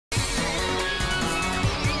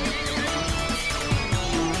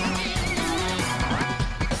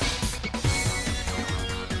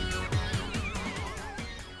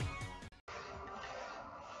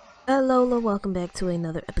Hello, welcome back to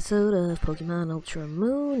another episode of Pokemon Ultra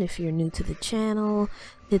Moon. If you're new to the channel,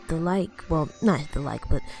 hit the like, well, not hit the like,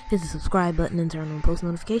 but hit the subscribe button and turn on post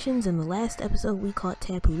notifications. In the last episode, we caught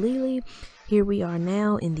Tapu Lele. Here we are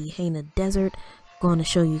now in the HAINA Desert. Going to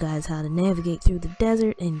show you guys how to navigate through the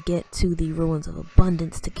desert and get to the Ruins of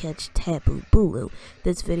Abundance to catch Tapu Bulu.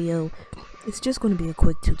 This video is just going to be a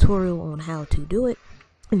quick tutorial on how to do it.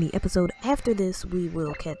 In the episode after this, we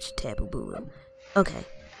will catch Tapu Bulu. Okay.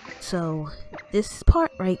 So this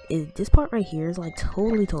part right here is like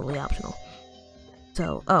totally optional.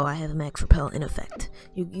 So I have a max repel in effect.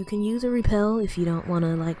 You can use a repel if you don't want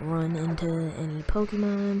to like run into any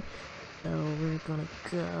Pokemon. So we're gonna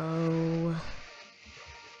go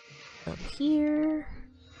up here.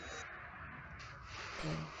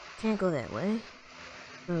 Okay, can't go that way.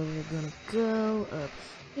 So we're gonna go up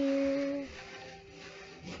here.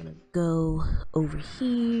 We're gonna go over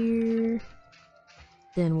here.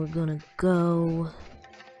 Then we're gonna go...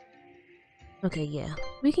 Okay, yeah.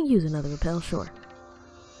 We can use another repel, sure.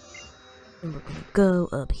 Then we're gonna go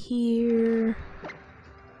up here.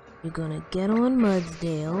 You're gonna get on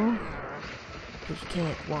Mudsdale, because you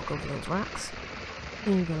can't walk over those rocks.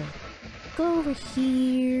 Then you're gonna go over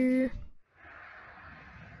here.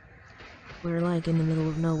 We're like in the middle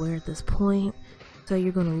of nowhere at this point. So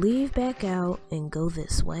you're gonna leave back out and go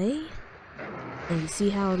this way. And you see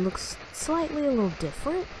how it looks slightly a little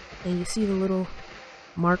different, and you see the little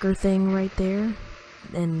marker thing right there,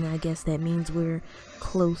 and I guess that means we're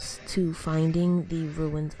close to finding the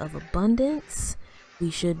Ruins of Abundance.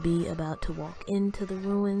 We should be about to walk into the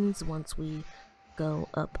ruins once we go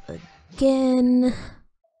up again.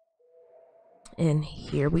 And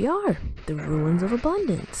here we are, the Ruins of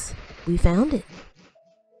Abundance. We found it.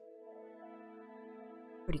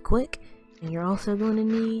 Pretty quick. And you're also going to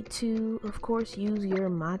need to, of course, use your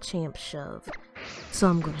Machamp shove. So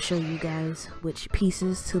I'm going to show you guys which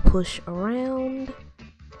pieces to push around.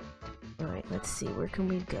 Alright, let's see, where can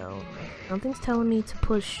we go? Something's telling me to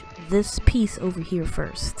push this piece over here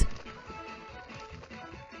first.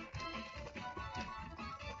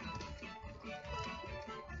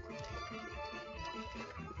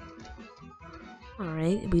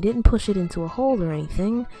 Alright, we didn't push it into a hole or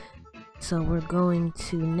anything. So we're going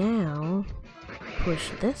to now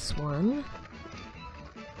push this one.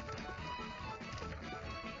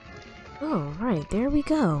 Oh, right, there we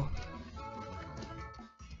go.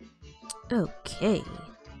 Okay.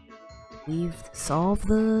 We've solved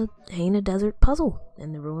the HAINA Desert puzzle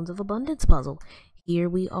and the Ruins of Abundance puzzle. Here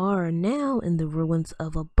we are now in the Ruins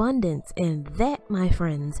of Abundance, and that, my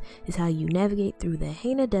friends, is how you navigate through the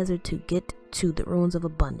HAINA Desert to get to the Ruins of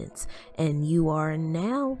Abundance. And you are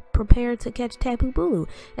now prepared to catch Tapu Bulu.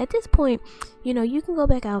 At this point, you know, you can go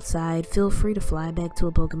back outside, feel free to fly back to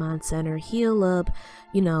a Pokemon Center, heal up,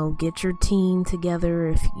 you know, get your team together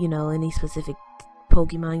if, you know, any specific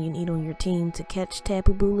Pokemon you need on your team to catch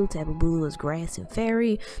Tapu Bulu. Tapu Bulu is Grass and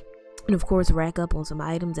Fairy. And of course, rack up on some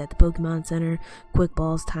items at the Pokemon Center, Quick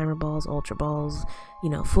Balls, Timer Balls, Ultra Balls, you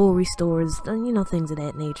know, full restores, you know, things of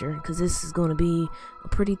that nature. Because this is going to be a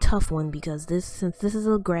pretty tough one, because since this is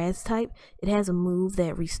a grass type, it has a move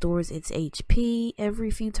that restores its HP every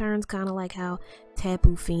few turns, kind of like how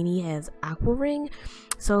Tapu Fini has Aqua Ring.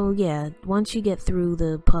 So yeah, once you get through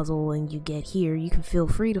the puzzle and you get here, you can feel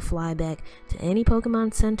free to fly back to any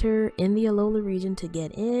Pokemon Center in the Alola region to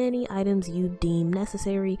get any items you deem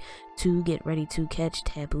necessary to get ready to catch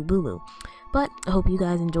Tapu Bulu. But I hope you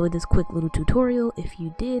guys enjoyed this quick little tutorial. If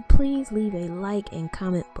you did, please leave a like and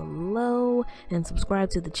comment below and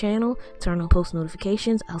subscribe to the channel. Turn on post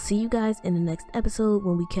notifications. I'll see you guys in the next episode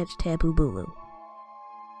when we catch Tapu Bulu.